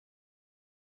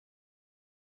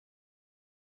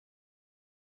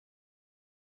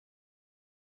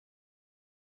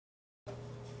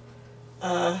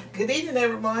Good evening,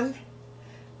 everyone.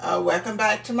 Welcome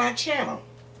back to my channel.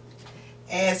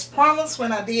 As promised,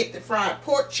 when I did the fried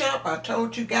pork chop, I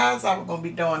told you guys I was going to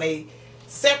be doing a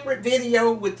separate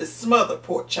video with the smothered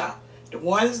pork chop. The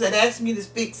ones that asked me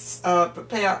to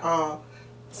prepare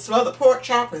smothered pork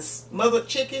chop and smothered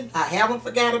chicken, I haven't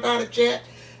forgot about it yet.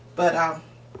 But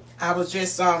I was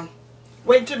just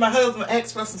waiting till my husband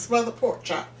asked for some smothered pork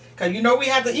chop. Because you know we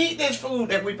have to eat this food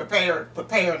that we preparing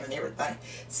and everything.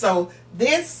 So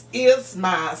this is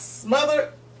my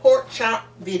smothered pork chop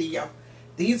video.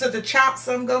 These are the chops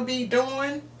I'm going to be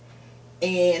doing.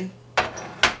 And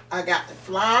I got the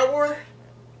flour.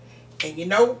 And you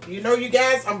know you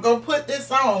guys, I'm going to put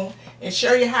this on and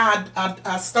show you how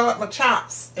I start my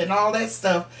chops and all that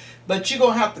stuff. But you're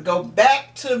going to have to go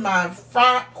back to my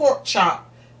fried pork chop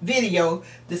video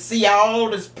to see all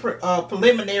this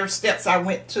preliminary steps I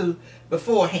went to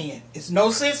beforehand. It's no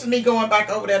sense in me going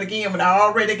back over that again when I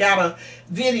already got a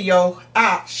video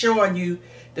out showing you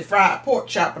the fried pork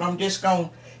chop. And it's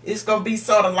gonna be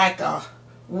sort of like a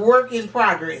work in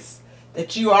progress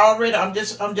that you already, I'm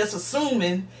just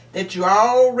assuming that you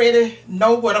already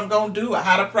know what I'm gonna do or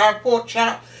how to fry pork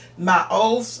chop. My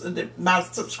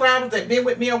subscribers that been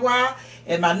with me a while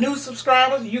and my new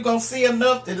subscribers, you're gonna see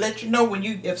enough to let you know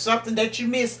if something that you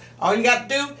missed. All you got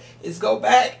to do is go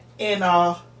back and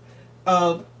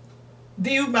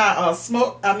view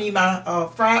my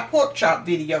fried pork chop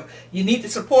video. You need to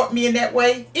support me in that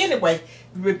way anyway,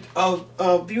 with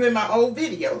viewing my old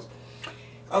videos.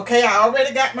 Okay, I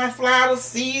already got my flour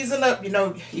seasoned up. You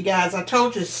know, you guys, I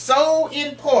told you it's so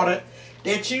important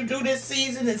that you do this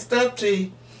seasoning stuff to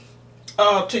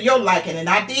your liking. And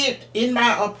I did in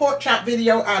my pork chop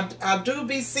video. I do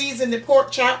be seasoning the pork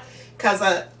chop because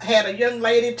I had a young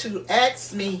lady to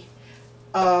ask me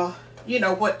you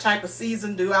know, what type of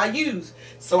season do I use.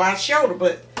 So I showed her,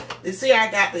 but you see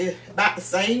I got about the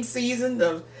same season,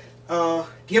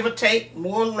 give or take,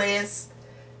 more or less.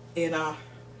 And I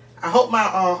hope my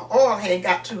oil hadn't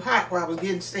got too hot while I was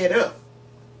getting set up.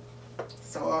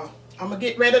 So I'm gonna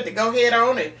get ready to go ahead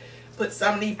on and put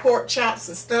some of these pork chops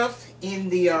and stuff in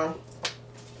the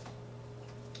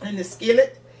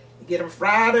skillet, get them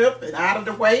fried up and out of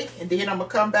the way, and then I'm gonna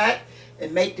come back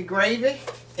and make the gravy,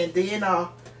 and then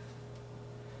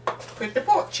put the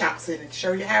pork chops in and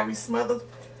show you how I smothered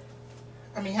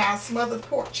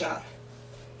pork chop.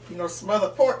 You know,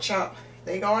 smothered pork chop,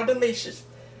 they are delicious.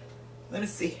 Let me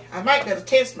see. I might better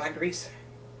test my grease.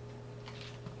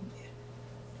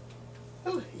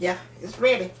 Oh yeah, it's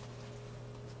ready.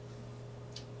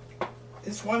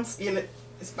 This one skillet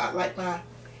is about like my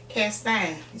cast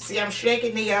iron. You see, I'm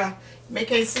shaking the, you may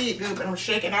can't see it good, but I'm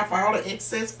shaking off all the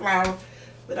excess flour.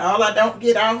 But all I don't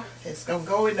get off, it's going to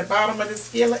go in the bottom of the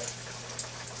skillet.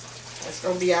 It's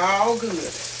going to be all good.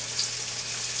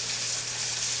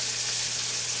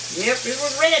 Yep, it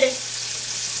was ready.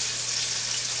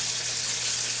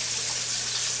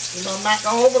 You know, I'm not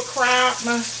going to overcrowd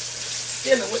my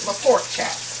skillet with my pork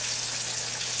chops.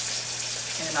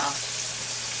 And I'm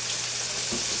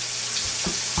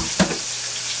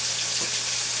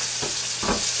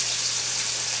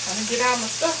going to get all my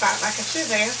stuff out like I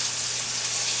should have.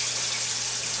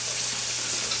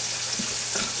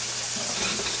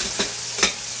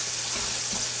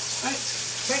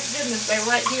 Thank goodness they're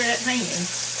right here at hand.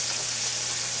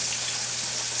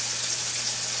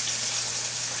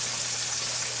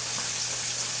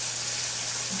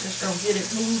 I'm just going to get it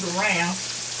moved around.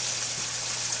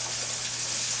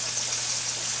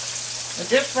 But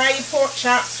just fry your pork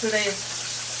chops when they're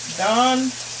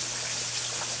done.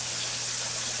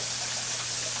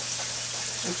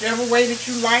 Whichever way that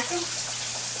you like them.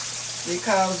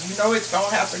 Because you know it's going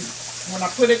to have to, when I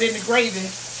put it in the gravy,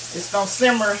 it's going to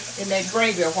simmer in that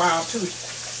gravy a while too.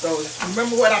 So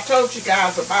remember what I told you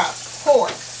guys about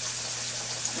pork.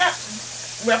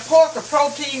 Pork or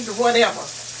proteins or whatever.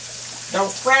 Don't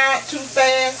fry it too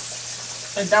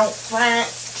fast and don't fry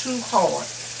it too hard.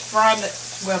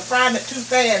 Frying it too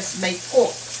fast makes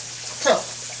pork tough.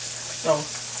 So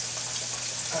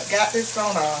I got this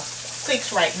on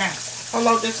 6 right now. Hold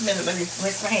on just a minute. Let me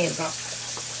rinse my hands off.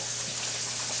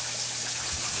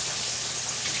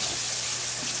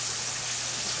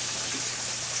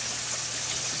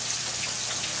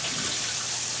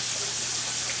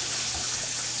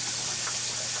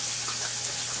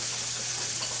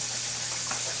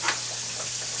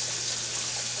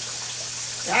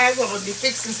 Guys, I'm gonna be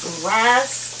fixing some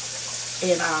rice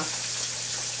and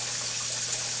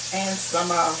some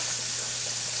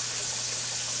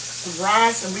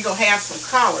rice, and we're gonna have some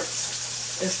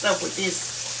collards and stuff with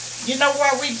this. You know,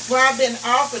 while I've been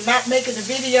off and not making the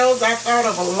videos, I thought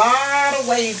of a lot of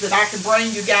ways that I could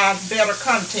bring you guys better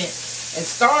content. And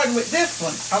starting with this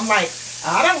one, I'm like,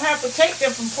 I don't have to take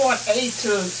them from point A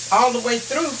to all the way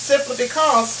through simply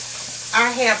because I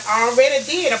have already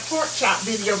did a pork chop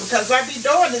video, because I be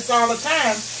doing this all the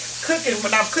time, cooking.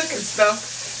 When I'm cooking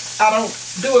stuff, I don't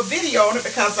do a video on it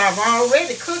because I've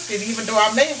already cooked it, even though I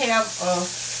may have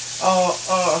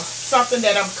something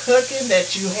that I'm cooking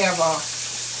that you have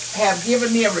given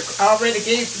me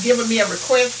given me a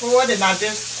request for it, and I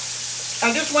just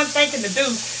wasn't thinking to do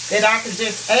that. I could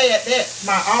just add that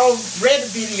my already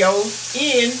videos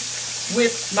in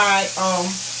with my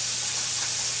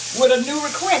with a new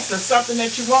request or something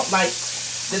that you want, like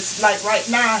this. Like right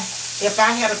now, if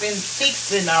I had been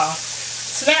fixing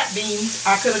snap beans,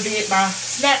 I could have did my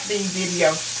snap bean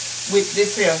video with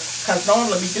this here, because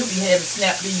normally we do be having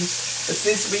snap beans, but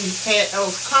since we had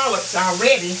those collards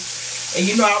already, and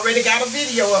you know I already got a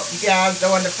video up, you guys,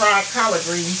 doing the fried collard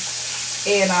greens,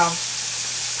 and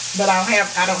but I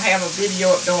don't have a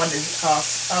video up doing the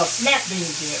snap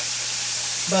beans yet.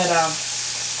 But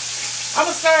I'm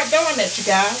gonna start doing that, you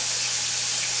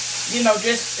guys. You know,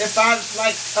 just if I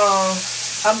like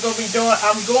I'm going to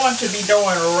be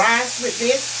doing rice with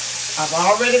this. I've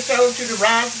already showed you the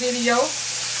rice video,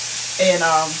 and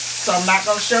so I'm not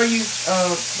going to show you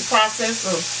the process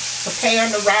of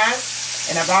preparing the rice.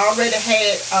 And I've already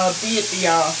had did the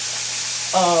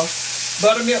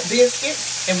buttermilk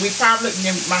biscuits, and we're not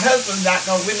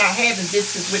having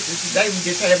biscuits with us today. We're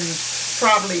just having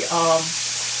probably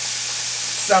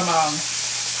some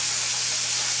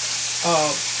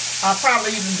I'll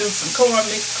probably even do some corn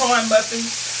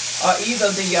muffins, or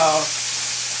either the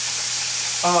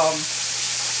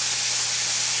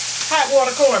hot water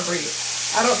cornbread.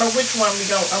 I don't know which one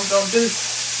I'm gonna do.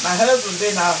 My husband's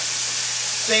been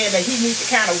saying that he needs to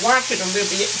kind of wash it a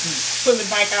little bit and pull it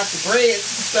back out the breads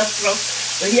and stuff. So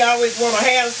he always want to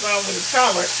have some with his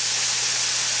collard.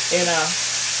 And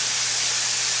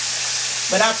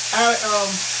but I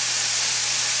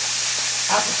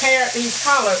prepared these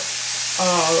collards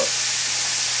a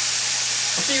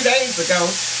few days ago,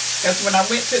 because when I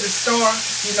went to the store,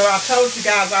 you know, I told you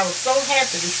guys I was so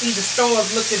happy to see the stores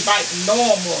looking like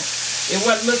normal. It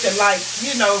wasn't looking like,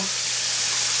 you know,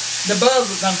 the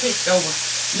buzz was picked over.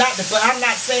 I'm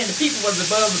not saying the people was the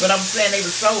buzz, but I'm saying they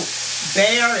were so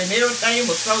bare and everything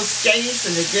was so scarce,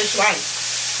 and it just like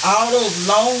all those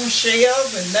long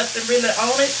shelves and nothing really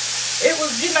on it. It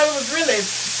was, you know,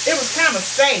 it was kind of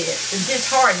sad and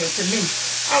disheartening to me.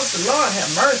 I was the Lord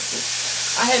have mercy.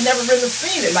 I had never really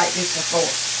seen it like this before.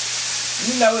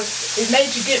 You know, it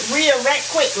made you get real right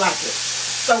quick like it.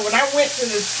 So when I went to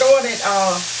the store that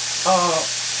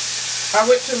I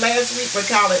went to last week, we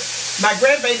call it, my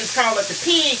grandbabies call it the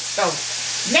pig store.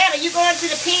 Nana, you going to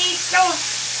the pig store?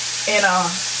 And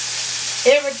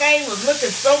everything was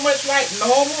looking so much like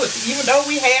normal, even though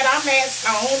we had our masks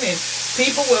on, and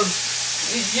people was,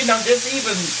 you know, just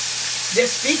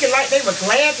speaking like they were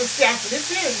glad to see. I said, this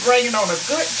is bringing on a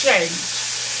good change.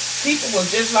 People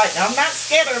was just like, I'm not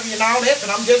scared of you and all that, but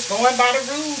I'm just going by the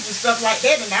rules and stuff like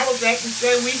that. And I was actually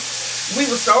saying we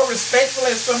were so respectful,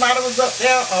 as somebody was up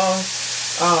there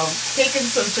picking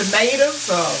some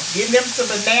tomatoes, getting them some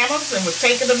bananas, and was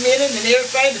taking a minute and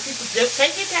everything. The people just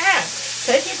take your time.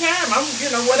 Take your time. I'm,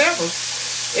 you know, whatever.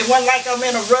 It wasn't like I'm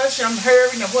in a rush, I'm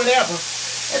hurrying or whatever.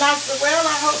 And I said, well,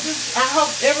 I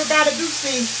hope everybody do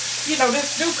see, you know,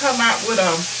 this do come out with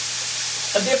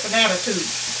a different attitude.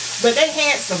 But they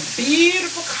had some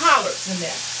beautiful collards in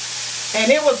there.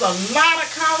 And it was a lot of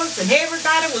collards, and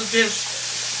everybody was just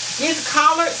getting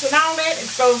collards and all that. And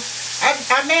so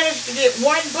I managed to get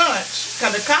one bunch,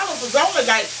 because the collards was only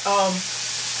like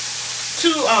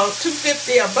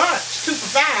 $2.50 a bunch, 2 for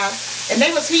 $5. And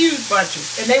they was huge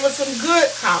bunches. And they were some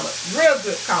good collards, real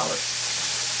good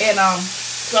collards. And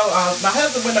so my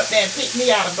husband went up there and picked me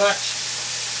out a bunch.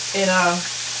 And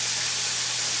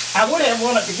I would have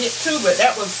wanted to get 2, but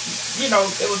that was, you know,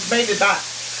 it was maybe about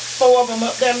 4 of them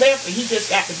up there left, and he just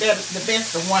got the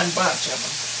best of one bunch of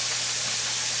them.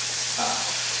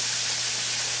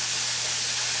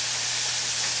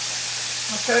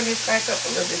 I'll turn this back up a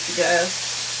little bit, you guys.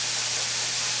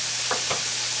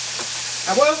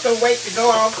 I was gonna wait to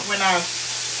go off when I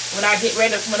get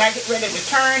ready to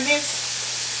turn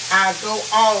this. I go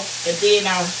off, and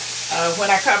then when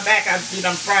I come back, I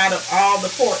done fried up all the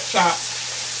pork chops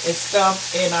and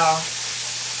stuff, and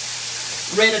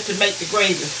ready to make the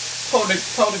gravy. Pour the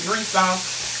grease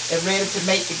off and ready to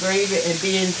make the gravy, and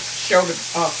then show the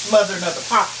smothering of the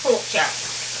pork chop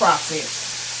process.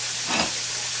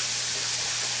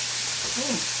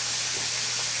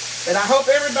 But I hope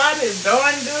everybody is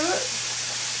doing good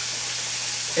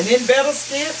and in better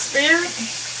spirit,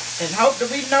 and hope that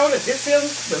we know that this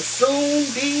will soon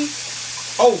be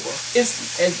over.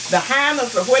 It's the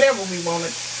highness or whatever we want to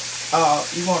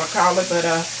you want to call it, but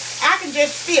I can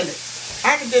just feel it.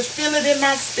 I can just feel it in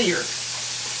my spirit.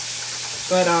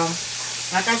 But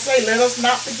like I say, let us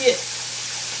not forget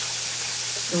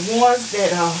the ones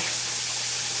that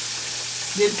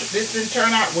this didn't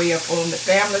turn out well for them, the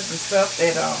families and stuff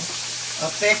that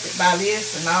affected by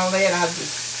this and all that.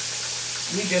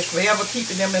 We just forever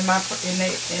keeping them in our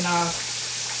prayers.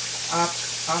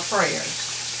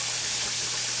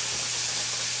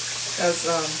 Because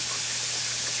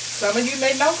some of you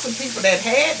may know some people that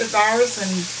had the virus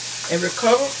and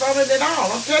recovered from it and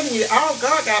all. I'm telling you,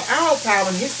 God got all power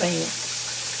in His hand.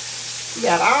 He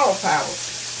got all power.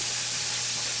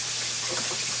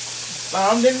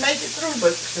 Some didn't make it through,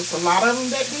 but there's a lot of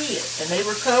them that did, and they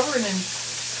recovered. And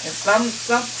some of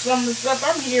the stuff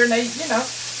I'm hearing, they, you know,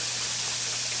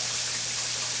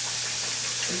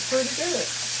 it's pretty good.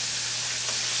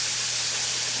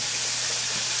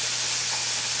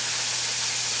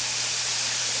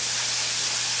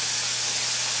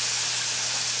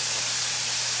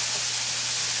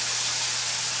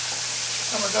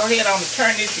 I'm gonna go ahead on and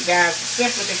turn this, you guys,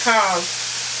 simply because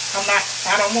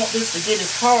I don't want this to get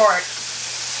as hard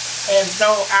as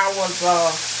though I was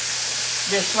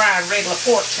just frying regular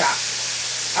pork chop.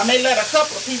 I may let a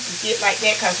couple of pieces get like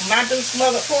that, because when I do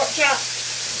smothered pork chop,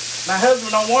 my husband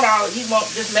don't want all. He want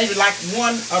just maybe like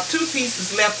 1 or 2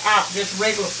 pieces left out, just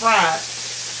regular fried,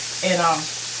 and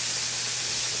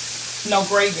no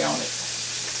gravy on it.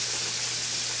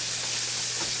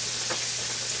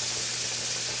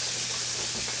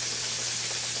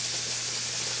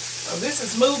 So this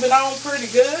is moving on pretty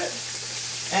good,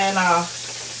 and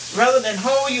rather than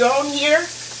hold you on here,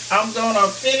 I'm gonna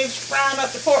finish frying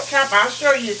up the pork chop. I'll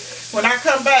show you when I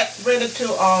come back ready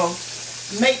to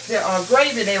make the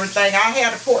gravy and everything. I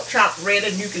have the pork chop ready,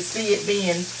 and you can see it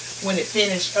being when it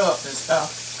finished up and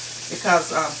stuff,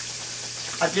 because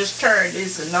I just turned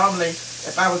this, and normally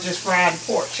if I was just frying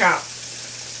pork chop,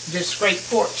 just straight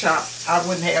pork chop, I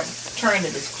wouldn't have turned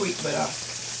it as quick. But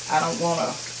I don't want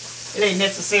to. It ain't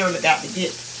necessarily got to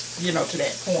get, you know, to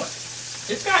that point.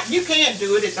 It's got, you can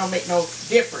do it. It don't make no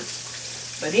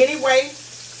difference. But anyway,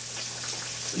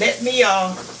 let me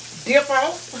dip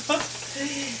off.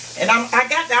 And I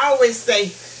always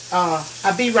say,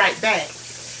 I'll be right back,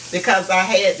 because I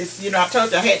had this, you know, I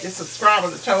told you I had this subscriber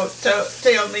that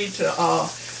tell me to,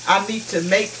 I need to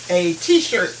make a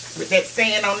t-shirt with that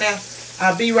saying on there,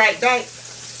 I'll be right back.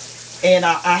 And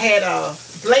I had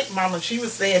Blake Mama, she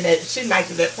was saying that she liked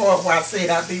that part where I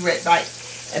said I'll be right back.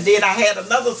 And then I had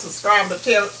another subscriber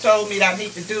told me that I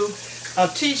need to do a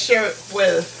t-shirt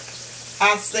where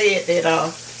I said that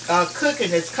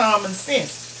cooking is common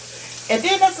sense. And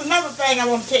then that's another thing I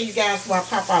want to tell you guys before I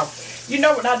pop off. You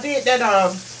know, when I did that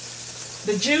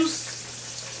the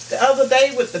juice the other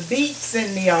day with the beets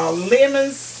and the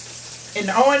lemons and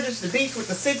the oranges, the beets with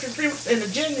the citrus fruits and the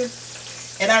ginger,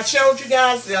 and I showed you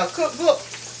guys the cookbook,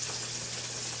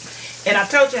 and I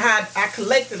told you how I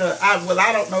collected well,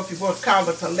 I don't know if you want to call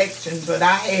it a collection, but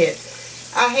I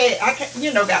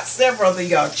you know, got several of the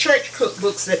church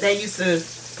cookbooks that they used to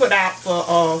put out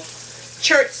for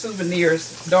church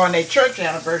souvenirs during their church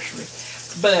anniversary.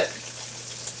 But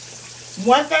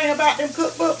one thing about them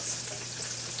cookbooks,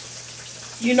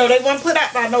 you know, they weren't put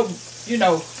out by no, you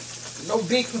know, no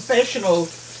big professional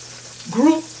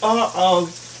group or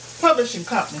publishing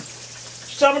company.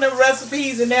 Some of them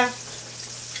recipes in there,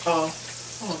 hold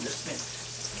on just a minute.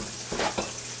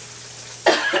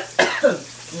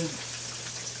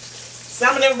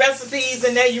 Some of them recipes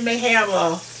in there, you may have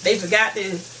they forgot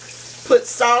to put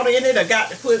salt in it, or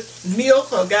got to put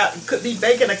milk, or could be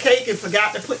baking a cake and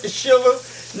forgot to put the sugar,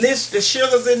 list the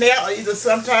sugars in there, or either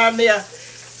sometime they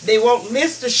won't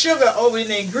list the sugar over in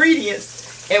the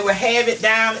ingredients and will have it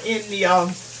down in the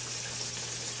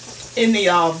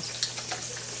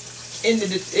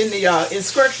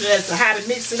instruction as to how to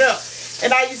mix it up.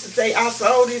 And I used to say, I saw,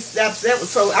 oh, that was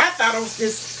so, I thought it was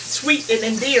just sweet and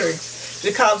endearing,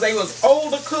 because they was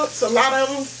older cooks, a lot of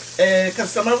them,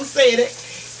 because some of them said it,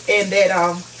 and that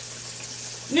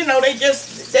you know, they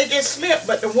just slipped.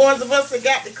 But the ones of us that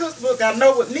got the cookbook, I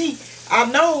know with me, I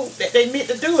know that they meant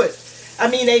to do it. I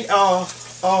mean, they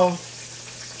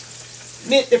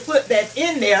meant to put that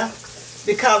in there,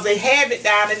 because they have it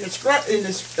down in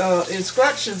the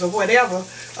instructions or whatever,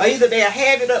 or either they'll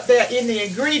have it up there in the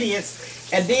ingredients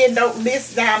and then don't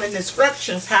list down in the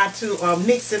instructions how to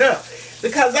mix it up.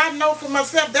 Because I know for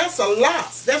myself, that's a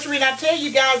lot. That's the reason I tell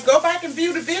you guys, go back and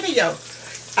view the video.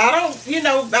 I don't, you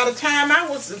know, by the time I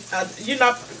was, you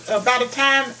know, by the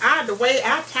time the way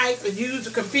I type and use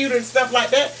the computer and stuff like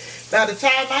that, by the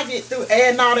time I get through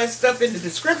adding all that stuff in the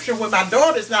description when my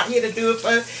daughter's not here to do it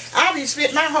for, I'll be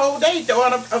spending my whole day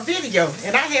doing a video.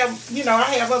 And I have, you know, I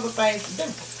have other things to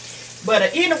do. But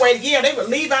anyway, yeah, they would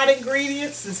leave out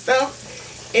ingredients and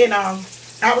stuff. And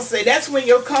I would say that's when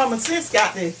your common sense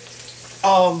got to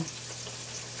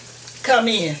come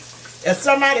in. If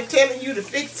somebody telling you to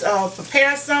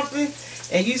prepare something,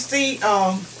 and you see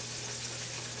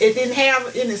it didn't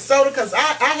have any soda, because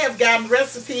I have gotten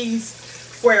recipes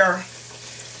where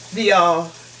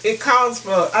it calls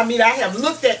for, I mean, I have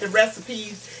looked at the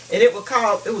recipes, and it was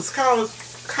calling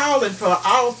for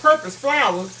all-purpose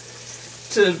flour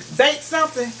to bake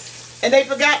something, and they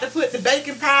forgot to put the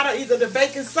baking powder, either the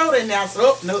baking soda in there. So,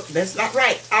 oh, no, that's not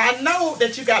right. I know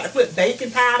that you got to put baking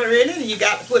powder in it, and you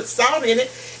got to put salt in it.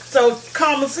 So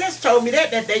common sense told me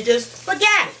that they just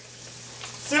forgot it.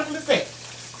 Simple as that.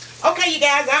 Okay, you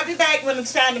guys, I'll be back when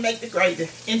it's time to make the gravy.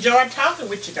 Enjoy talking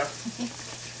with you, though.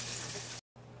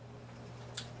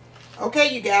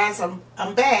 Okay, you guys, I'm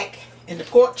back, and the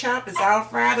pork chop is all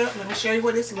fried up. Let me show you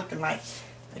what it's looking like.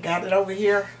 I got it over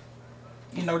here,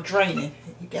 you know, draining.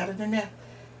 You got it in there.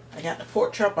 I got the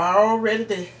pork chop all ready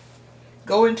to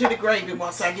go into the gravy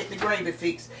once I get the gravy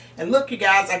fixed. And look, you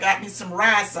guys, I got me some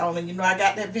rice on, and you know I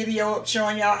got that video up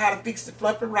showing y'all how to fix the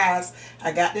fluffy rice.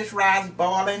 I got this rice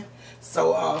boiling,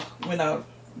 so when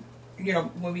you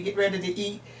know, when we get ready to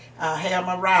eat, I have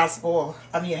my rice boil.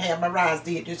 I mean, have my rice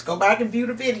did. Just go back and view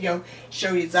the video,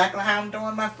 show you exactly how I'm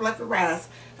doing my fluffy rice.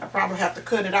 I probably have to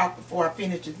cut it off before I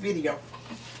finish this video.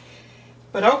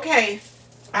 But okay,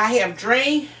 I have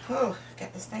drained. Oh,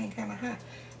 got this thing kind of hot.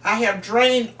 I have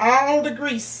drained all the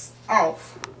grease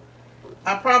off.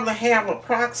 I probably have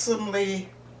approximately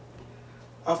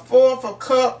a fourth a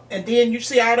cup, and then you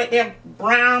see all that there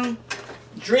brown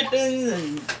drippings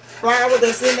and flour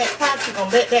that's in that pot. You're gonna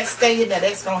let that stay in there.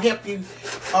 That's gonna help you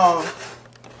help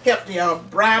the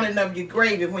browning of your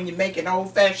gravy when you're making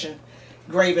old-fashioned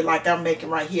gravy like I'm making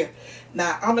right here.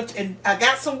 Now and I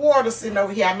got some water sitting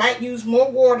over here. I might use more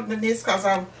water than this because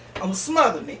I'm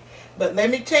smothering it. But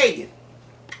let me tell you.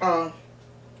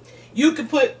 You can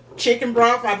put chicken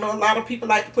broth. I know a lot of people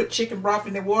like to put chicken broth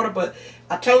in their water, but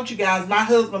I told you guys, my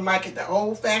husband like it the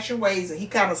old-fashioned ways, and he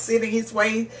kind of sit in his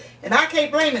ways, and I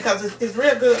can't blame him because it's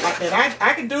real good like that.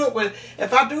 I can do it with,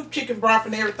 if I do chicken broth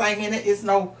and everything in it, it's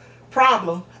no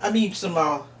problem. I mean some,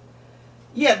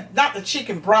 yeah, not the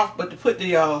chicken broth, but to put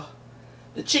the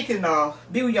chicken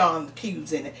bouillon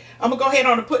cubes in it. I'm gonna go ahead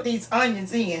on and put these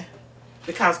onions in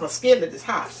because my skillet is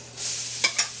hot.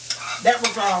 That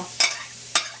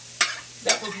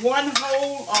was one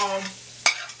whole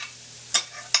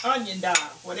onion dye,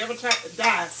 whatever type of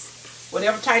dice,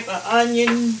 whatever type of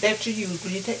onion that you use.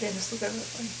 Will you take that and stick that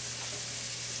up?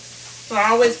 So I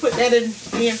always put that in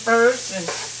first, and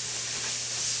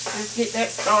just get that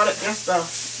started just a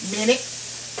minute.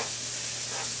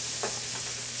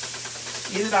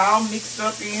 Get it all mixed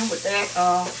up in with that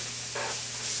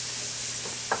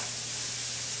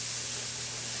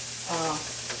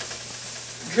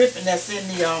dripping that's in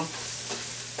the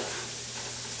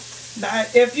now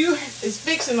if you is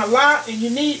fixing a lot and you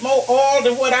need more oil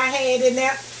than what I had in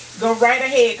there, go right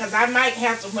ahead, because I might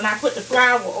have to, when I put the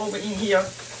flour over in here,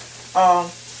 I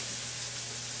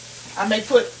may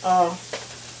put a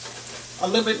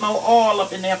little bit more oil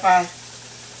up in there if I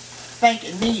think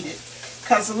it needed,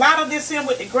 because a lot of this here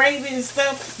with the gravy and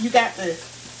stuff, you got to,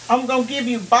 I'm gonna give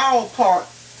you ballpark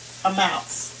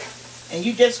amounts, and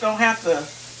you just gonna have to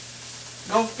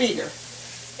go figure.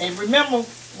 And remember,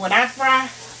 when I fry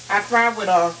with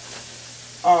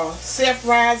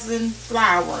self-rising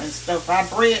flour and stuff. I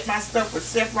bread my stuff with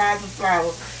self-rising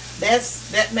flour.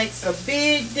 That makes a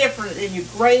big difference in your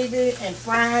gravy and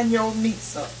frying your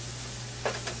meats up.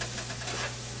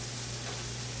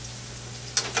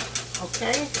 Okay.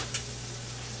 Let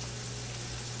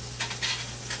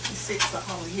me sit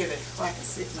something over here so I can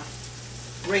sit my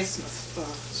rest my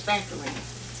spatula in.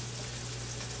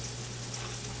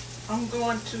 I'm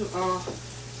going to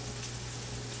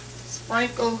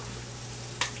sprinkle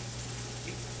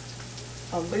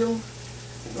a little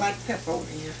black pepper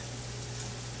over here.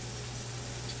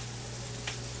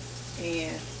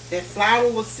 And that flour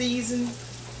was seasoned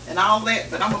and all that,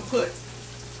 but I'm going to put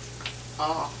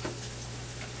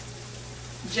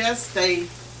just I'm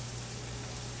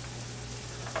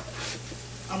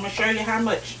going to show you how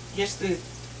much, just to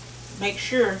make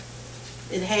sure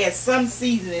it has some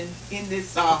seasoning in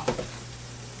this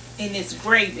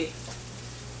gravy.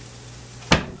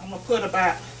 I'm going to put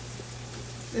about,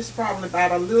 this is probably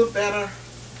about a little better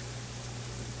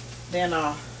than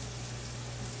I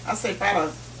say about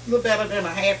a little better than a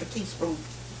half a teaspoon.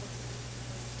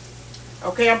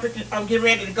 Okay, I'm getting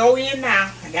ready to go in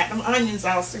now. I got them onions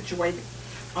all situated.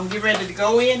 I'm getting ready to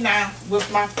go in now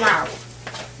with my flour.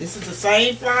 This is the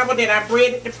same flour that I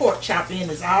breaded the pork chop in.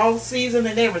 It's all seasoned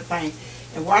and everything.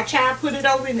 And watch how I put it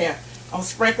over in there. I'm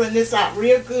sprinkling this out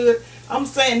real good. I'm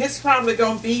saying this is probably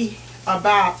going to be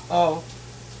about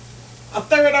a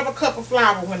third of a cup of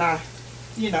flour when I,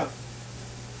 you know,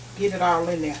 get it all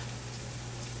in there.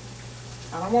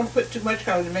 I don't want to put too much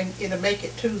because it'll make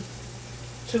it too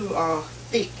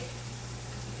thick.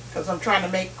 Because I'm trying to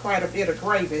make quite a bit of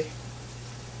gravy.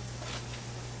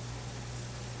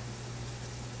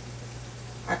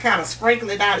 I kind of sprinkle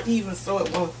it out even so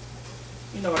it will,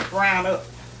 you know, brown up.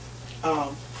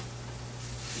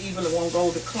 Even it won't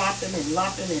go to clumping and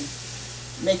lumping and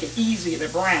make it easier to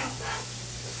brown.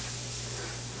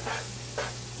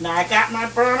 Now I got my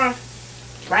burner.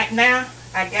 Right now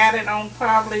I got it on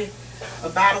probably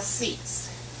about a 6.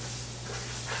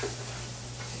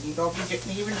 You're going to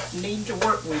be even needing to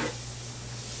work with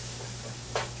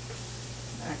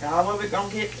it. Like all of it going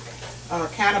to get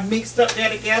kind of mixed up there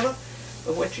together.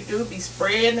 But what you do, be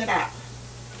spreading it out.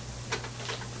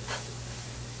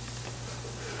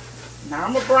 Now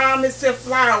I'm going to brown this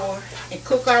flour and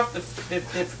cook off the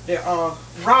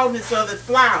rawness of the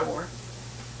flour.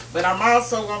 But I'm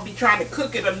also going to be trying to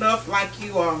cook it enough like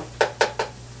you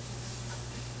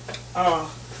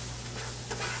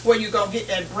where you're going to get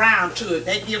that brown to it.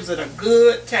 That gives it a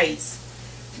good taste.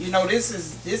 You know, this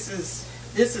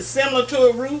is similar to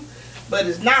a roux, but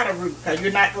it's not a roux because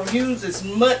you're not going to use as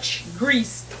much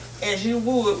grease as you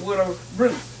would with a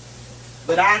roux.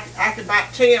 But I can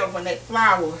about tell when that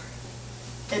flour,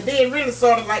 and then really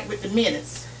sort of like with the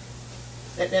minutes,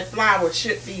 that flour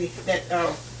should be that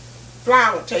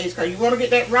flour taste, because you want to get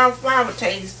that raw flour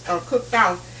taste cooked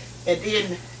off, and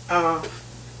then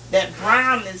that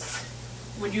brownness,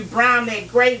 when you brown that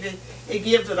gravy, it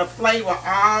gives it a flavor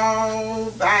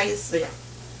all by itself.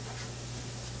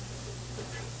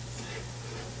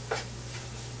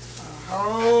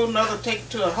 Take it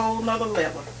to a whole nother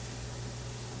level.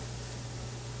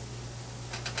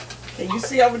 Can you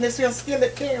see over this here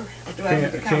skillet there? Or do I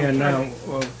can now.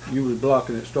 Well, you was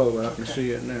blocking it, so I can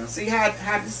see it now. See how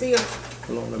you see it?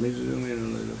 Hold on, let me zoom in a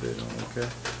little bit. Okay.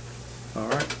 All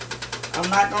right.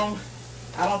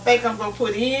 I don't think I'm gonna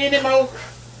put any more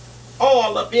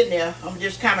oil up in there. I'm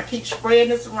just kind of keep spreading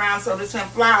this around so this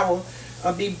flour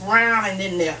will be browning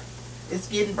in there. It's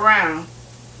getting brown,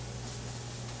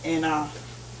 and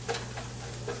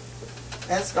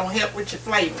that's gonna help with your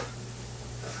flavor.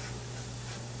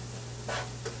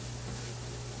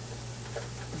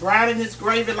 Browning this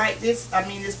gravy like this,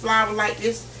 this flour like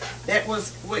this, that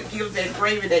was what gives that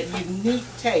gravy that unique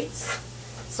taste.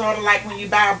 Sort of like when you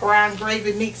buy a brown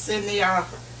gravy mix in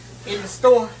the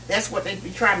store, that's what they be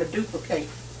trying to duplicate.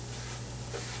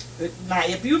 Now,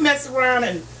 if you mess around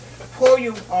and pour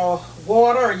your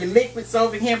water or your liquids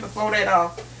over here before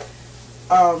that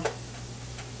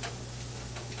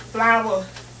flour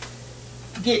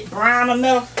get brown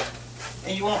enough,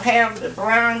 and you won't have the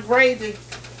brown gravy,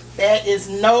 that is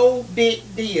no big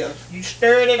deal. You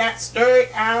stir it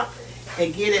out,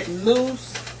 and get it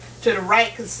loose to the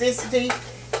right consistency.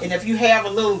 And if you have a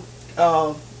little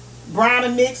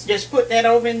brownie mix, just put that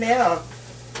over in there.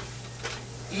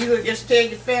 You would just tell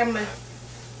your family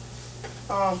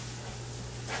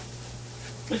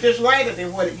it's just lighter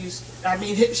than what it used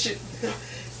to.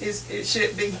 It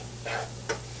should be.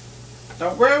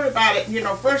 Don't worry about it. You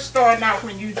know, first starting out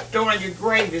when you doing your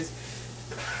gravies,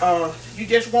 you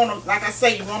just want to, like I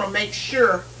say, you want to make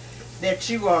sure that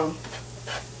you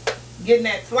getting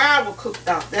that flour cooked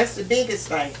off. That's the biggest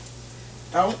thing.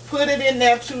 Don't put it in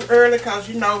there too early, because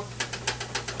you know,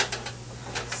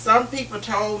 some people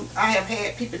I have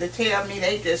had people to tell me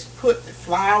they just put the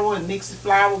flour and mix the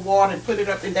flour water and put it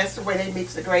up, and that's the way they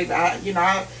mix the gravy. I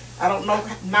don't know,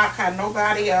 knock how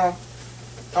nobody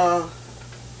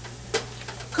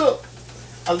cook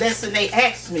unless they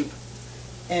asked me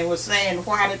and was saying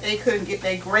why that they couldn't get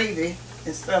their gravy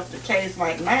and stuff to taste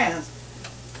like mine.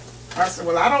 I said,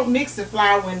 well, I don't mix the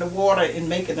flour in the water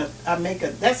and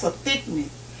that's a thickening.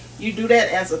 You do that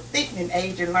as a thickening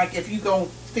agent, like if you gonna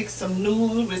fix some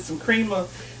noodles with some cream of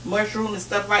mushroom and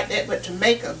stuff like that. But to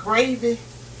make a gravy,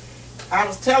 I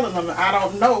was telling them I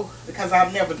don't know, because I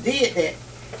never did that.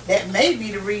 That may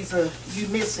be the reason you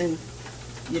missing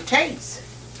your taste.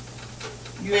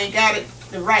 You ain't got it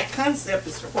the right concept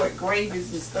as to what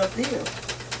gravies and stuff is.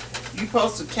 You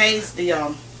supposed to taste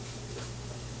the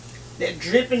that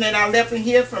dripping that I left in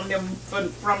here from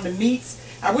the meats.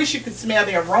 I wish you could smell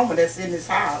the aroma that's in this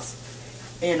house.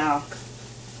 And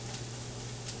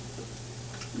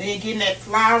then getting that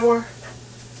flour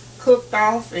cooked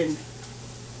off, and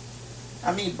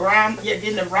brown, yeah,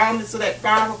 getting the roundness of that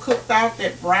flour cooked off,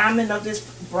 that browning of this,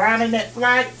 browning that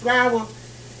flour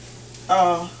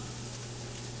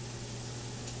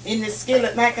in this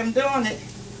skillet like I'm doing it.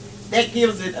 That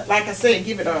gives it, like I said,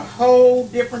 give it a whole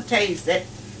different taste. That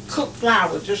cooked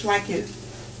flour, just like it,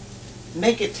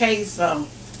 make it taste, for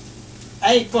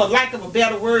lack of a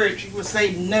better word, you would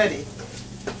say nutty.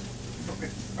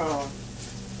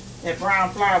 That brown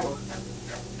flour,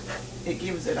 it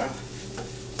gives it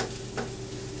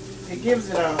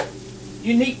a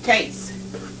unique taste.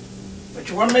 But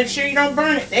you want to make sure you don't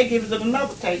burn it. That gives it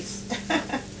another taste.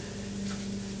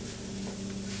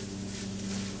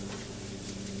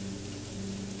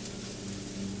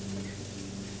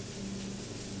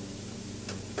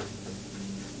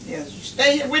 Yes, you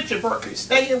stay here with your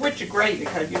gravy,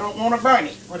 because you don't want to burn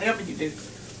it, whatever you do.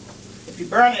 If you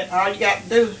burn it, all you got to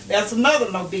do, that's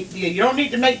another no big deal. You don't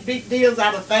need to make big deals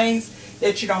out of things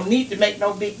that you don't need to make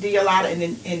no big deal out of,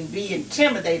 and be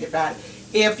intimidated by it.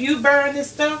 If you burn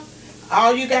this stuff,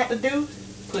 all you got to do,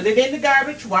 put it in the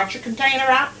garbage, wash your container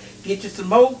out, get you some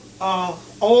more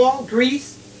oil,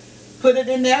 grease, put it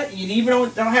in there. You even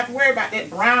don't have to worry about that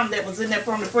brown that was in there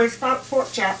from the first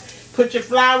pork chop. Put your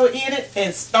flour in it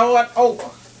and start over.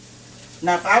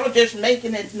 Now, if I was just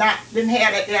making it, didn't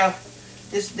have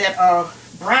that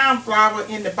brown flour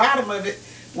in the bottom of it,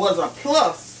 was a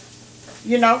plus,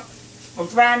 you know, from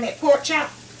frying that pork chop.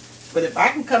 But if I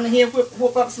can come in here and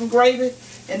whip up some gravy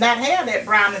and not have that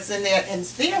brownness in there, and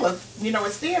still, you know,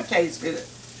 it still tastes good.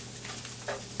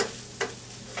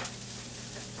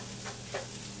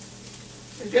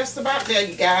 It's just about there,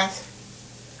 you guys.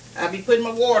 I'll be putting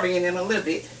my water in a little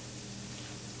bit.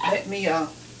 Let me I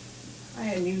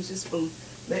hadn't used this spoon.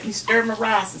 Let me stir my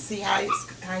rice and see how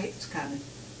it's coming.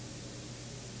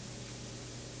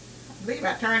 I believe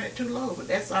I turned it too low, but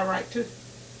that's all right too.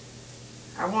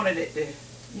 I wanted it to,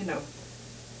 you know,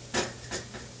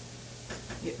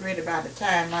 get ready by the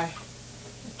time I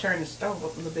turn the stove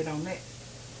up a little bit on that.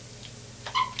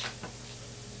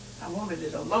 I wanted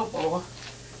it a low boil.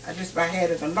 I just about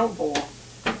had it a low boil.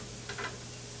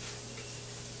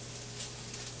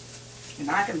 And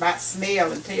I can about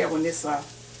smell and tell when it's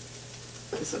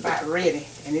about ready.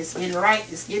 And it's getting right.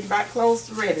 It's getting about close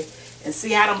to ready. And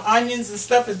see how them onions and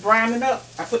stuff is browning up?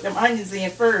 I put them onions in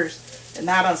first. And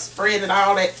now I done spread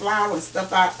all that flour and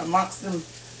stuff out amongst them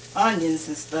onions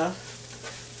and stuff.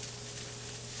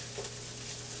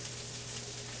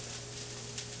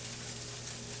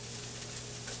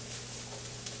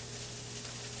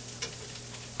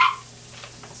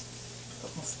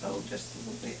 Put my stove just a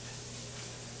little bit.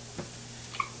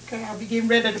 Okay, I'll be getting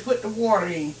ready to put the water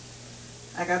in.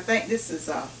 Like, I think this is,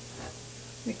 let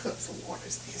me cook some water.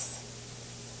 Is this?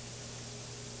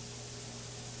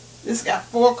 This got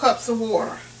 4 cups of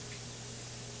water.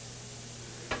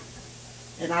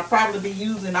 And I'll probably be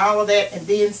using all of that and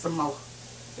then some more.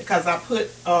 Because I put,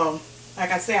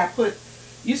 like I said,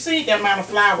 you see the amount of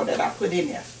flour that I put in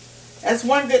there. That's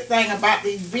one good thing about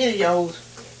these videos.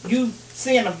 You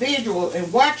seeing a visual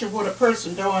and watching what a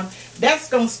person doing, that's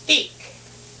going to stick.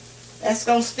 That's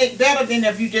going to stick better than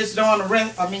if you just doing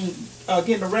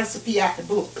getting the recipe out the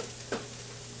book.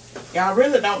 Y'all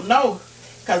really don't know.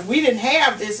 Because we didn't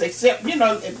have this except, you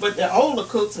know, with the older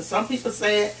cooks. And some people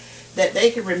said that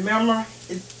they can remember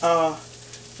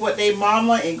what their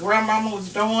mama and grandmama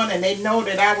was doing. And they know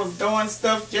that I was doing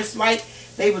stuff just like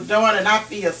they were doing. And I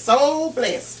feel so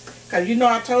blessed. Because, you know,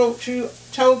 I told you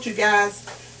guys,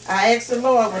 I asked the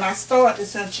Lord when I started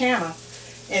this channel.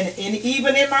 And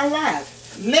even in my life,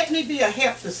 let me be a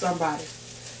help to somebody.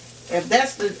 If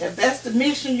that's the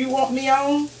mission you want me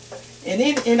on, and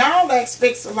in all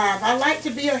aspects of life, I like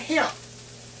to be a help.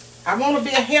 I want to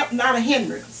be a help, not a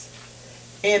hindrance.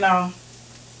 And I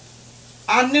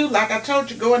knew, like I told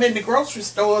you, going in the grocery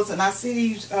stores, and I see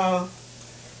these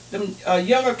them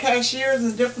younger cashiers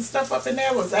and different stuff up in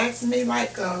there was asking me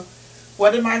like,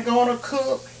 what am I going to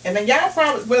cook? And then y'all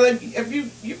probably, well, if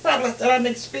you probably had an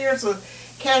experience with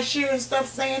cashier and stuff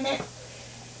saying that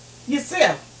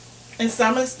yourself. And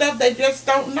some of the stuff they just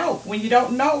don't know. When you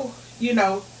don't know, you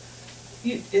know,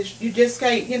 you just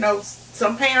can't, you know,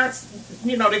 some parents,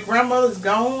 you know, their grandmother's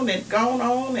gone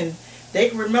on, and they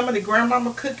can remember the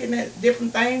grandmama cooking at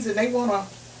different things, and they want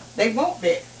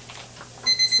that.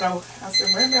 So I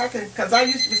said, well, maybe I can, because I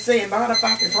used to be saying, Lord, if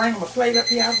I could bring them a plate up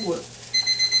here, I would.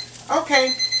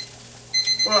 Okay.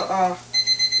 Well,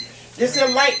 this here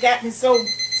light got me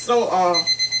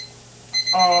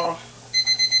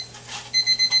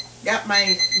got me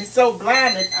so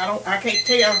blinded, I can't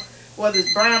tell whether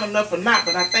it's brown enough or not,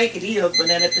 but I think it is. But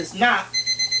then if it's not,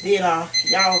 then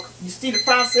y'all, you see the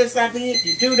process I did?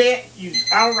 You do that, you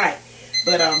all right.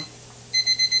 But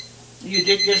you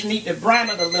just need to brown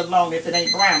it a little longer if it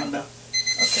ain't brown enough.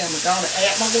 Okay, I'm going to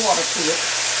add my water to it.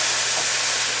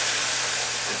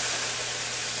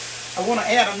 I want to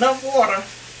add enough water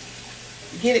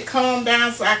to get it calmed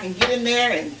down so I can get in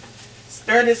there and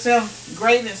stir this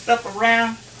gravy and stuff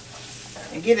around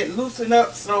and get it loosened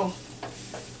up, so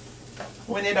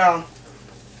when it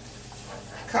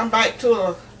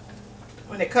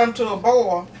when it come to a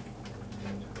boil,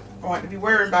 I want to be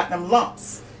worrying about them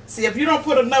lumps. See, if you don't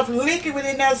put enough liquid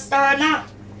in there starting out,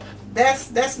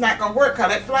 that's not gonna work. Cause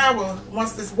that flour,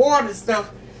 once this water and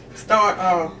stuff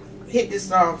start hit this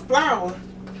flour,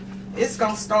 it's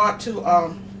gonna start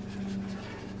to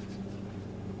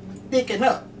thicken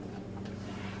up.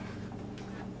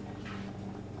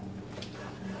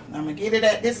 I'm gonna get it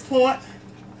at this point.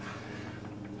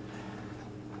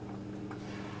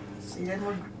 See that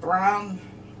little brown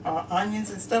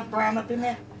onions and stuff brown up in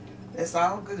there? That's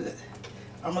all good.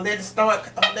 I'm gonna let it start.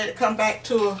 I'm gonna let it come back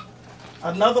to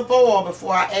another boil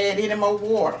before I add any more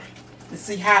water to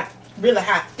see how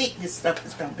thick this stuff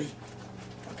is gonna be.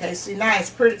 Okay, see now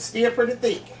it's still pretty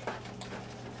thick.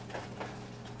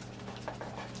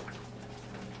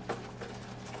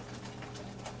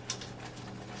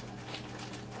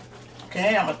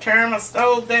 Okay, I'm gonna turn my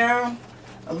stove down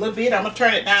a little bit. I'm gonna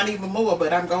turn it down even more,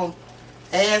 but I'm gonna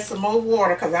add some more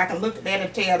water because I can look at that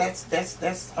and tell that's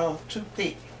too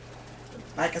thick.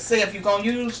 Like I said, if you're gonna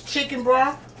use chicken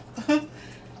broth,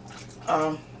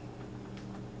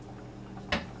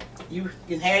 you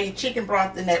can have your chicken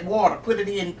broth in that water. Put it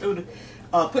in through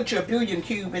the, put your bouillon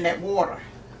cube in that water.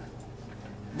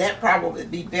 That probably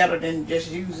would be better than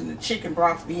just using the chicken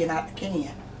broth being out the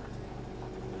can.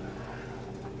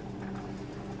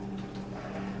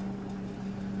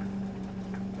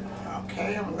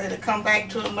 Okay, I'm gonna let it come back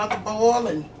to another boil,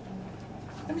 and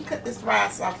let me cut this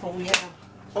rice off before we have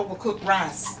overcooked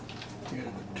rice. Yeah,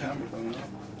 the timer going up.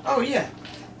 Oh yeah,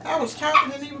 I was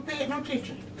talking and even paying no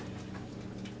attention.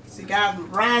 See guys, the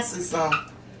rice is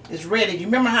ready. You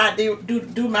remember how I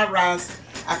do my rice?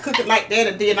 I cook it like that,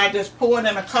 and then I just pour it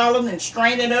in a column and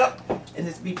strain it up, and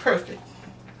it's be perfect.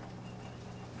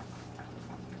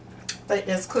 I think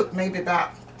that's cooked maybe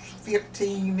about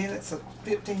 15 minutes, or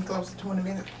 15 close to 20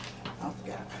 minutes. I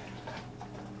forgot.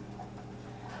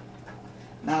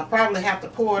 Now I probably have to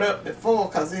pour it up before,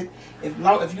 because if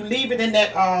you leave it in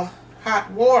that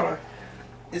hot water,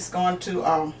 it's going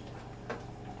to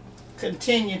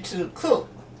continue to cook.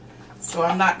 So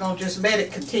I'm not going to just let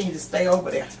it continue to stay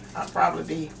over there. I'll probably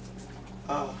be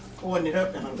pouring it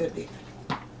up in a little bit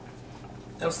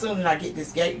as soon as I get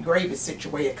this gravy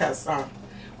situated, because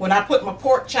when I put my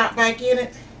pork chop back in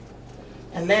it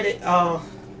and let it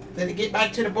get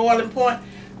back to the boiling point,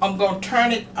 I'm gonna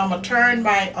turn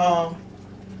my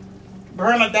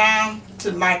burner down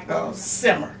to like a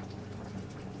simmer,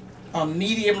 a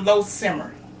medium low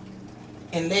simmer,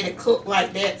 and let it cook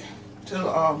like that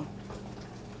till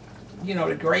you know,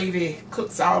 the gravy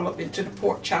cooks all up into the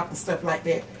pork chop and stuff like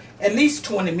that. At least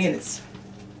 20 minutes.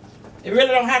 It really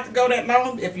don't have to go that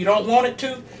long if you don't want it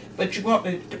to, but you want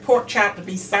the pork chop to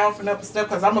be softened up and stuff,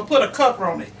 because I'm gonna put a cover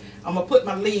on it. I'm gonna put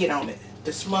my lid on it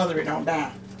to smother it on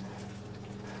down.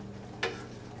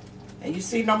 And you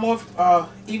see no more,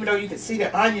 even though you can see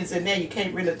the onions in there, you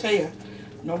can't really tell.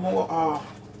 No more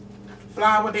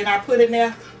flour than I put in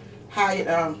there, how it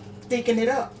thicken it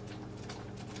up.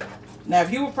 Now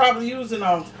if you were probably using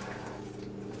a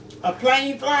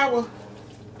plain flour,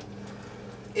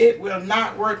 it will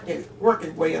not work as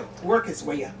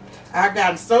well. I've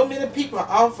gotten so many people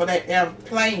off of that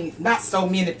plain, not so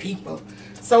many people,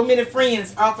 so many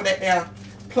friends off of that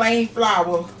plain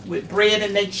flour with bread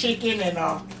and their chicken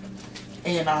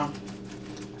and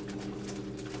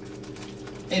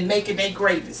making their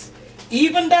gravies.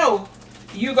 Even though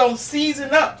you're gonna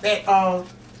season up that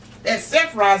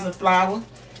self-rising flour,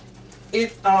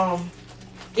 it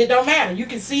don't matter. You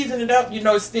can season it up. You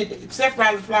know,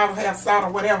 self-rising flour have salt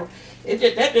or whatever.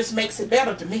 That just makes it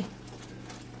better to me.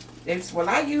 Well,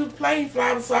 I use plain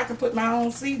flour so I can put my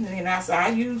own seasoning in. I say I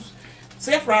use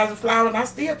self-rising flour and I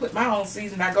still put my own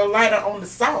seasoning. I go lighter on the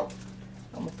salt.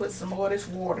 I'm gonna put some more of this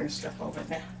water and stuff over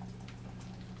there.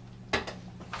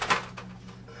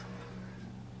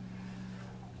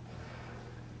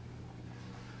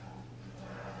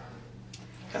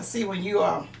 I see when you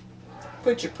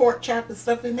put your pork chop and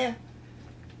stuff in there,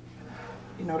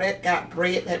 you know, that got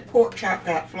bread, that pork chop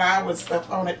got flour and stuff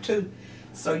on it too.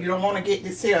 So you don't want to get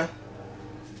this here.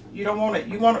 You don't want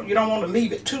to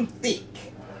leave it too thick.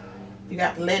 You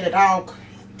got to let it all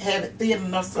have it thin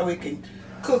enough so it can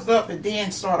cook up and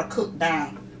then sort of cook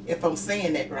down, if I'm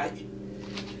saying that right.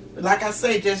 But like I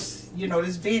say, just, you know,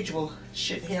 this visual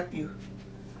should help you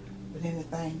with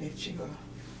anything that you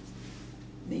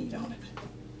need on it.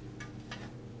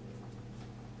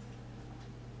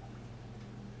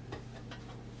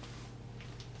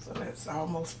 So that's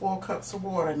almost 4 cups of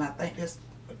water, and I think that's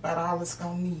about all it's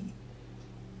gonna need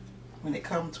when it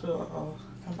comes to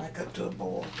come back up to a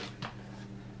boil.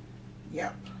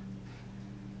 Yep,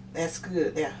 that's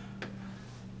good there.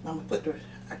 I'm gonna put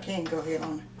I can go ahead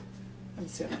on it. Let me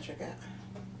see how much I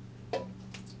got.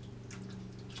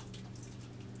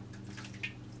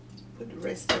 Put the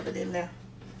rest of it in there,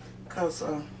 cause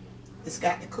it's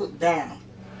got to cook down.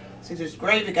 See, this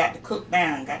gravy got to cook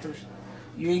down.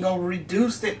 You ain't gonna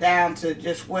reduce it down to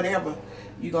just whatever.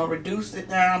 You're gonna reduce it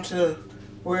down to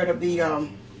where it'll be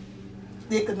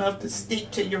thick enough to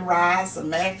stick to your rice or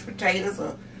mashed potatoes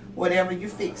or whatever you're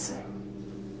fixing.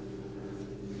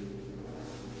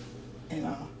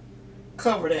 And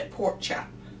cover that pork chop.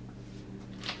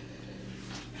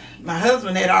 My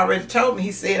husband had already told me,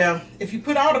 he said, if you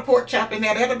put all the pork chop in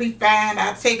there, that'll be fine.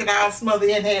 I'll take it out, smother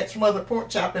it, and had smothered pork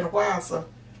chop in a while, so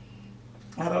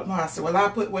I don't know. I said, well,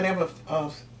 I'll put whatever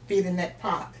fit in that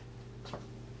pot.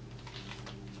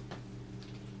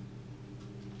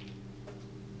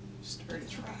 Stir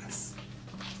this rice.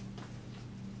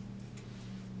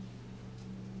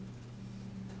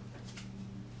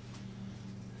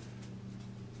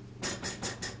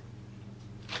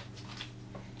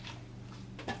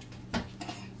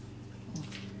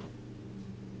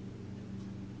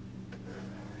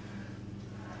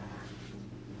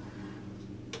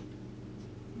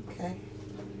 Okay,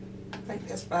 I think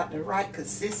that's about the right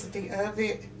consistency of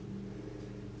it.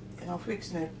 And I'm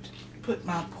fixing to put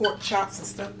my pork chops and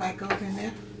stuff back over in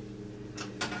there.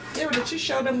 Sarah, did you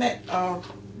show them that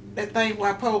that thing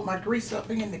where I pulled my grease up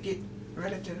in to get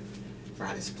ready to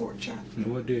fry this pork chop?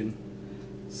 No, I didn't.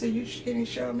 See, can you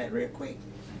show them that real quick?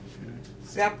 Okay.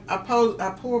 See, I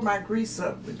poured my grease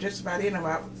up with just about any of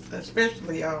them,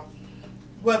 especially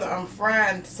whether I'm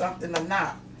frying something or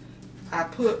not. I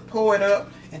pour it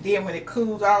up, and then when it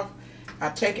cools off, I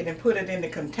take it and put it in the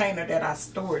container that I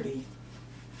store it in.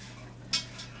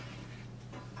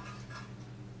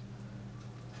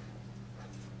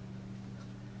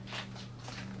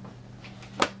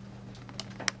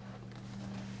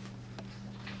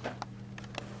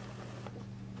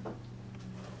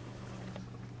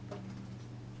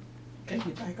 Take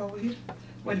it back over here.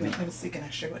 Wait a minute, let me see, can I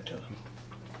show it to them?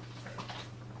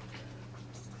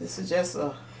 This is just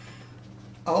a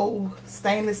old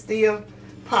stainless steel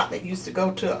pot that used to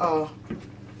go to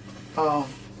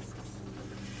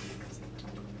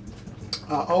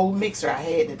old mixer I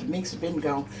had that the mixer been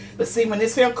gone. But see, when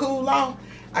this here cool off,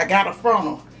 I got a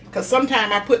funnel. Cause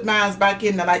sometimes I put mine back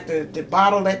in the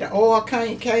bottle that the oil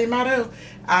came out of.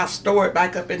 I'll store it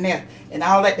back up in there, and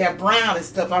all that brown and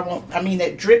stuff.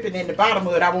 That dripping in the bottom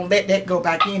of it, I won't let that go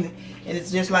back in, and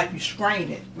it's just like you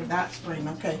strain it without straining.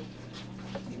 Okay,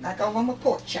 get back over on my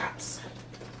pork chops.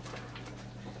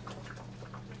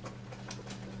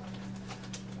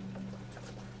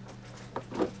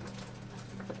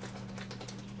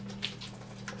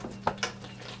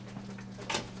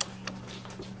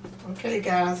 Okay,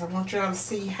 guys, I want y'all to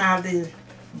see how the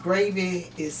gravy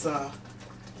is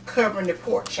covering the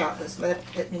pork chop. Just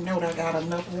let me know that I got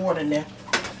enough water in there.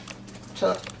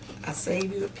 So I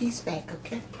save you a piece back,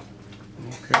 okay?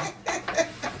 Okay.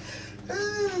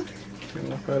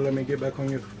 Okay, let me get back on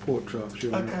your pork chops.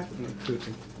 Okay.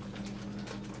 Cooking.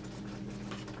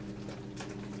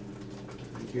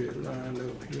 Get it lined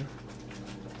up here.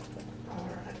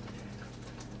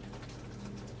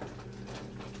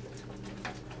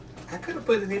 I could have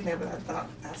put it in there, but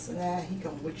I said, nah, he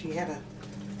gonna wish he had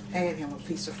him a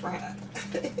piece of fried.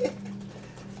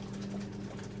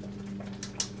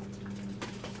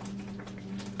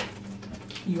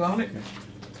 You want it?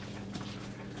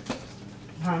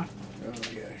 Huh? Oh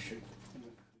yeah, I should.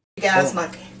 You guys,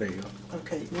 there you go.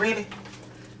 Okay, ready?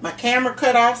 My camera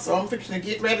cut off, so I'm fixing to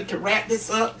get ready to wrap this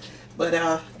up. But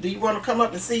do you want to come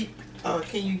up and see?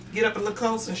 Can you get up a little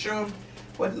close and show them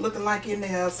what it's looking like in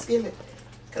the skillet?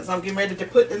 Because I'm getting ready to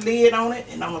put the lid on it,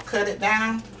 and I'm going to cut it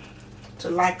down to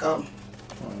like Oh,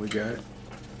 we got it.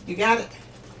 You got it?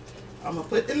 I'm going to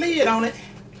put the lid on it,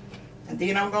 and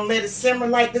then I'm going to let it simmer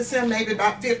like this here, maybe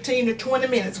about 15 to 20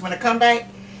 minutes. When I come back,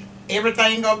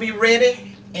 everything going to be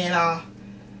ready, and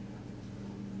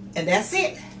that's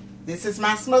it. This is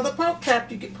my smothered pork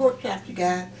chop, you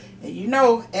guys. And you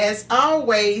know, as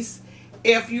always,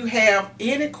 if you have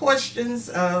any questions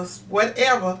of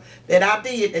whatever that I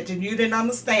did that you didn't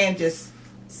understand, just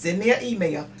send me an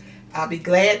email. I'll be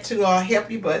glad to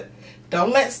help you, but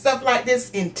don't let stuff like this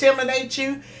intimidate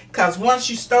you, because once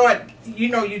you start, you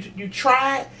know, you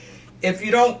try it. If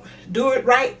you don't do it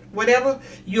right, whatever,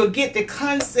 you'll get the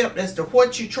concept as to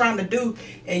what you're trying to do,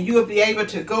 and you'll be able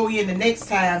to go in the next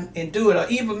time and do it. Or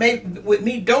even maybe with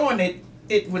me doing it,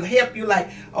 it will help you, like,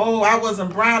 oh, I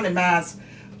wasn't browning mine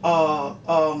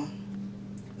long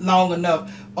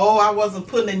enough. Oh, I wasn't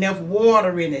putting enough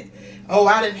water in it. Oh,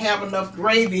 I didn't have enough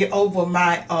gravy over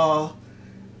my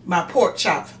my pork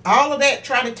chops. All of that,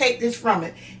 try to take this from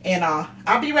it. And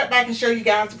I'll be right back and show you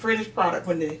guys the finished product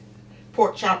when the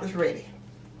pork chop is ready.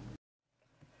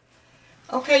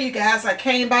 Okay, you guys, I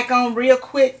came back on real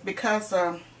quick because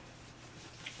the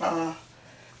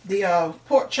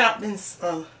pork chop been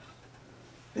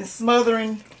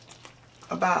smothering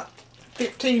about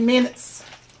 15 minutes.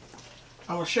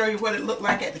 I'm going to show you what it looked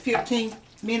like at the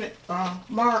 15-minute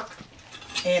mark.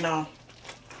 And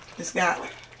it's got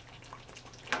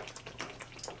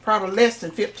probably less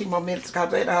than 15 more minutes,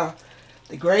 because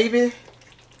the gravy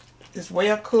is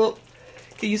well cooked.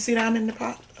 Can you see down in the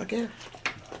pot again?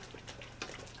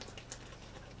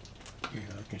 Yeah,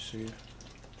 I can see it.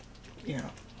 Yeah.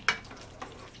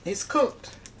 It's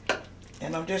cooked.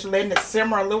 And I'm just letting it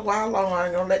simmer a little while longer.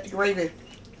 I'm going to let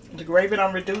the gravy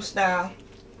done reduce down.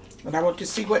 And I want to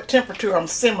see what temperature I'm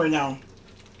simmering on.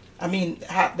 I mean,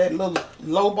 that little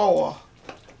low boil.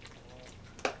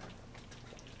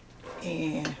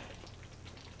 And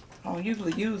I don't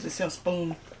usually use this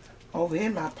spoon over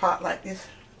in my pot like this.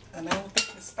 And I don't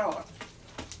think it start.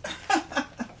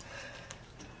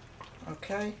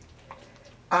 Okay.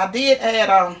 I did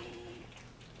add,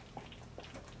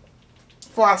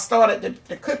 before I started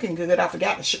the cooking good, I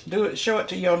forgot to show it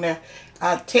to you on there.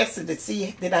 I tested to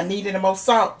see that I needed the most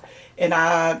salt. And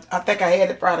I think I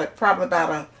added probably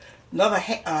about another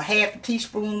half a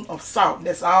teaspoon of salt.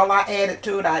 That's all I added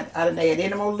to it. I didn't add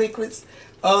any more liquids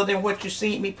other than what you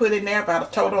seen me put in there, about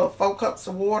a total of 4 cups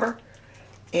of water.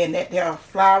 And that there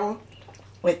flour,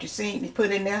 what you seen me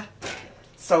put in there.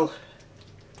 So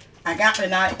I got,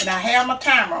 and I have my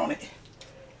timer on it.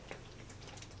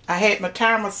 I had my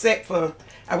timer set for,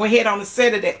 I went ahead on and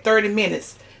set it at 30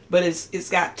 minutes. But it's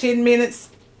got 10 minutes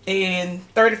and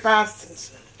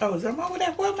 35. Oh, is that wrong with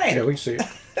that? What, man? Yeah, we see it.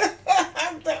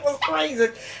 That was crazy.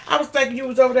 I was thinking you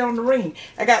was over there on the ring.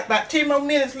 I got about 10 more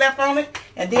minutes left on it,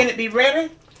 and then it be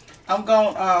ready. I'm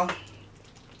going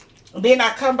then I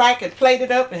come back and plate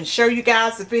it up and show you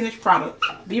guys the finished product.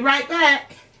 Be right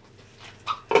back.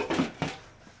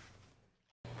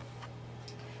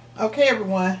 Okay,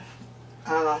 everyone.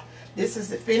 This is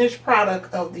the finished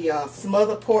product of the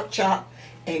smothered pork chop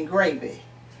and gravy.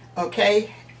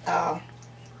 Okay.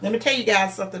 Let me tell you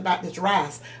guys something about this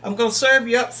rice. I'm going to serve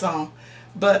you up some.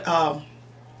 But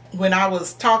when I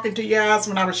was talking to you guys,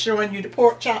 when I was showing you the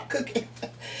pork chop cooking,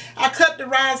 I cut the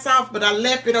rice off, but I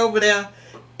left it over there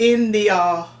in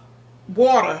the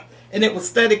water, and it was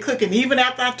steady cooking even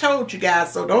after I told you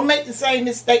guys. So don't make the same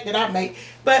mistake that I made.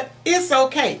 But it's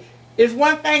okay. There's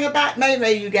one thing about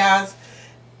maybe, you guys,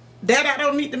 that I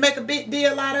don't need to make a big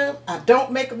deal out of. I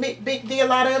don't make a big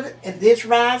deal out of it, and this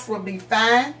rice will be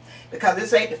fine, because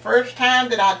this ain't the first time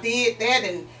that I did that,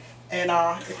 and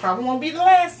it probably won't be the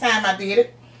last time I did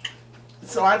it.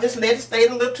 So I just let it stay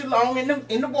a little too long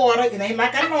in the water. It ain't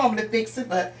like I normally fix it,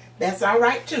 but that's all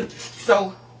right too.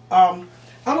 So I'm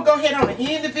gonna go ahead on and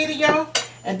end the video,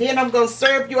 and then I'm gonna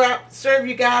serve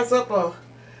you guys up a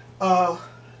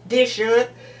dish of it,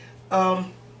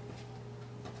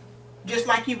 just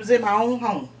like you was in my own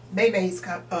home, Maymay's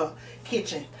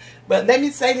kitchen. But let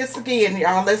me say this again,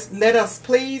 y'all. Let us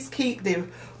please keep the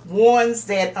ones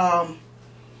that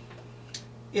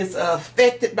is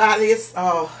affected by this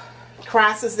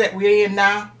crisis that we're in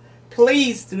now.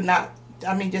 Please do not.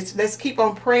 I mean, just let's keep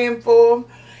on praying for them.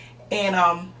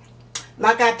 And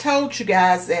like I told you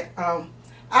guys that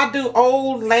I do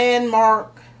old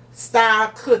landmark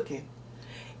style cooking,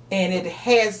 and it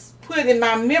has put in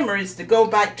my memories to go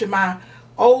back to my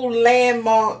old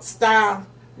landmark style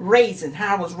raising,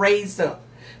 how I was raised up.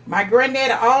 My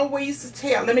granddaddy always used to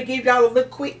tell, let me give y'all a little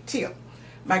quick tip.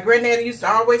 My granddaddy used to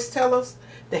always tell us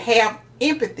to have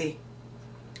empathy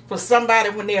for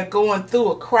somebody when they're going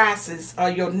through a crisis, or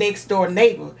your next door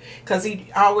neighbor. Because he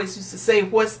always used to say,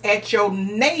 what's at your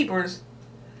neighbor's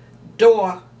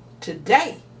door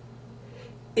today,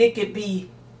 it could be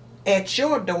at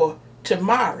your door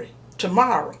tomorrow.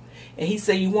 And he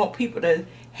said you want people to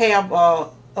have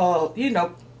you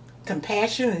know,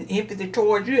 compassion and empathy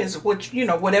towards you, as what, you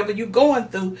know, whatever you're going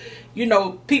through. You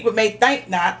know, people may think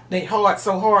not they hard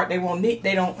so hard they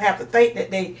don't have to think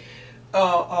that they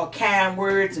kind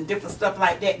words and different stuff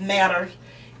like that matters.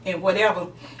 and whatever.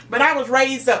 But I was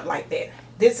raised up like that.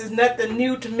 This is nothing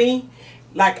new to me.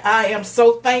 Like, I am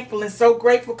so thankful and so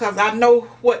grateful because I know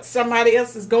what somebody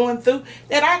else is going through,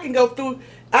 that I can go through.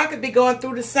 I could be going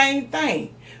through the same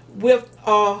thing with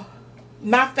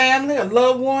my family or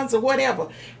loved ones or whatever.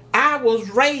 I was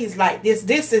raised like this.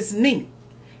 This is me.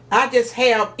 I just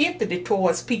have empathy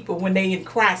towards people when they in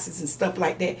crisis and stuff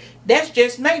like that. That's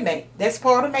just May. That's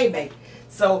part of May.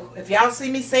 So if y'all see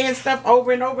me saying stuff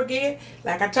over and over again,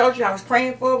 like I told you, I was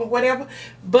praying for them or whatever.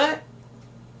 But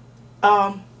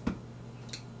I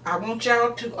want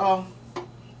y'all to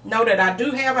know that I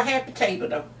do have a happy table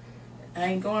though. I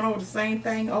ain't going over the same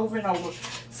thing over and over.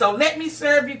 So let me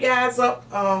serve you guys up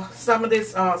some of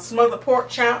this smothered pork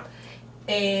chop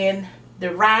and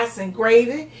the rice and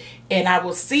gravy. And I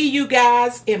will see you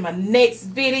guys in my next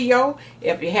video.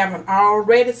 If you haven't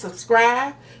already,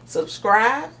 subscribe.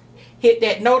 Hit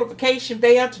that notification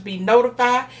bell to be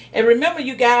notified. And remember,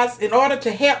 you guys, in order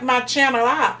to help my channel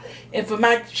out and for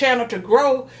my channel to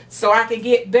grow so I can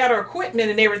get better equipment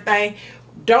and everything,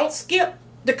 don't skip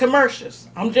the commercials.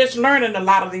 I'm just learning a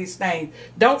lot of these things.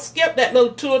 Don't skip that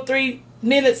little 2 or 3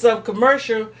 minutes of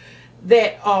commercial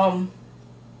that come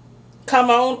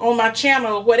on my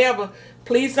channel or whatever.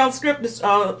 Please don't skip this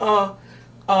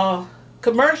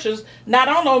commercials, not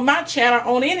on my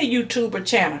channel, on any YouTuber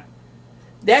channel.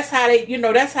 That's how they,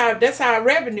 that's how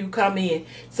revenue come in.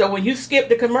 So when you skip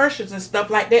the commercials and stuff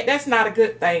like that, that's not a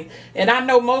good thing. And I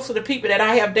know most of the people that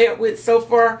I have dealt with so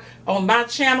far on my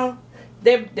channel,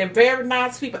 they're very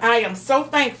nice people. I am so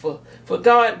thankful for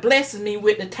God blessing me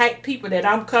with the type people that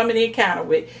I'm coming in encounter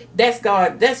with. That's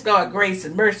God grace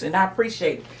and mercy, and I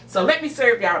appreciate it. So let me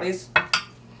serve y'all this.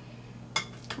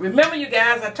 Remember, you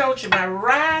guys, I told you my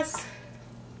rice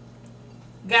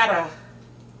got a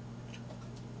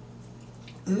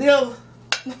little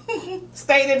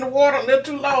stayed in the water a little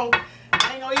too long.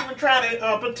 I ain't gonna even try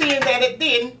to pretend that it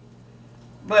didn't.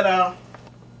 But I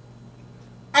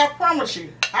promise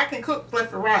you, I can cook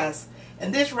fluffy rice,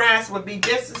 and this rice would be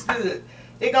just as good.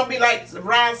 It's gonna be like the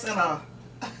rice in a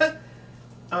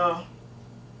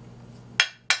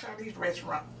Chinese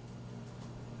restaurant.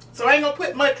 So I ain't gonna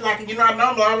put much, like, I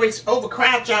normally always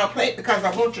overcrowd y'all plate because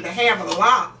I want you to have a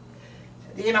lot.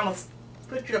 Then I'm gonna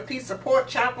put you a piece of pork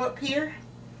chop up here.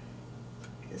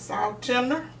 It's all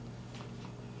tender.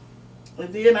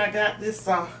 And then I got this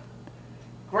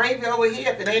gravy over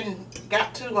here. If it ain't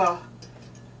got to,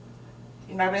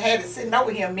 they had it sitting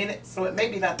over here a minute, so it may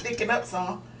be not thicking up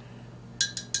some.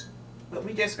 But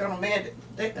we just gonna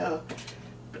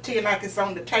pretend like it's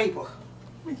on the table.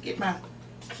 Let me get my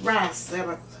rice set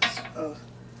up.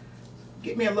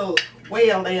 Get me a little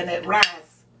well there in that rice.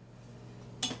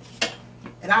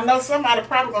 And I know somebody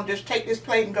probably gonna just take this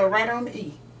plate and go right on to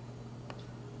eat.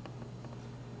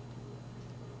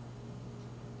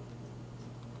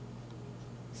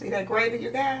 See that gravy,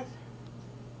 you guys?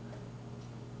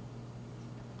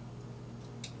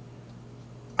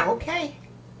 Okay.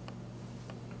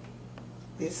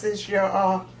 This is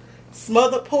your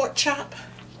smothered pork chop.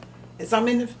 As I'm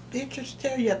in the picture to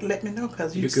tell you, have to let me know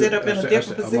because you sit up in a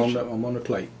different position. I'm on the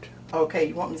plate. Okay,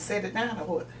 you want me to set it down or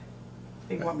what?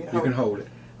 You want me to hold it? You can hold it.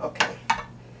 Okay.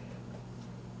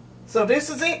 So this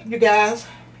is it, you guys,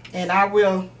 and I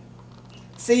will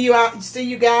see you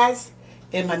guys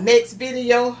in my next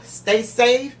video. Stay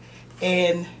safe,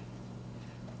 and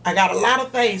I got a lot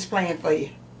of things planned for you.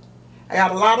 I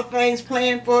got a lot of things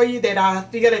planned for you that I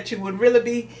feel that you would really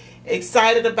be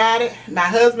excited about it. My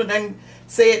husband done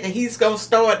said that he's going to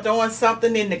start doing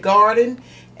something in the garden,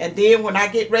 and then when I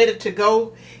get ready to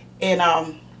go and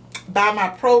buy my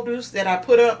produce that I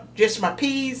put up, just my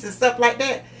peas and stuff like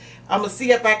that, I'm going to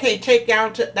see if I can't take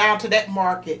y'all down to that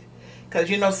market.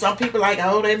 Because, some people like,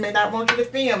 oh, they may not want you to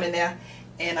film in there.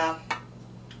 And I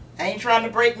ain't trying to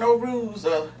break no rules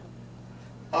or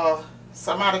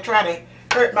somebody try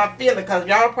to hurt my feelings. Because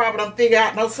y'all probably don't figure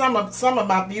out, no, some of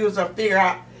my viewers don't figure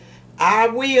out, I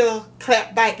will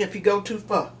clap back if you go too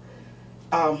far.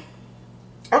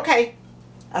 Okay.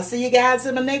 I'll see you guys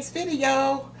in the next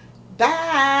video.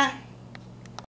 Bye.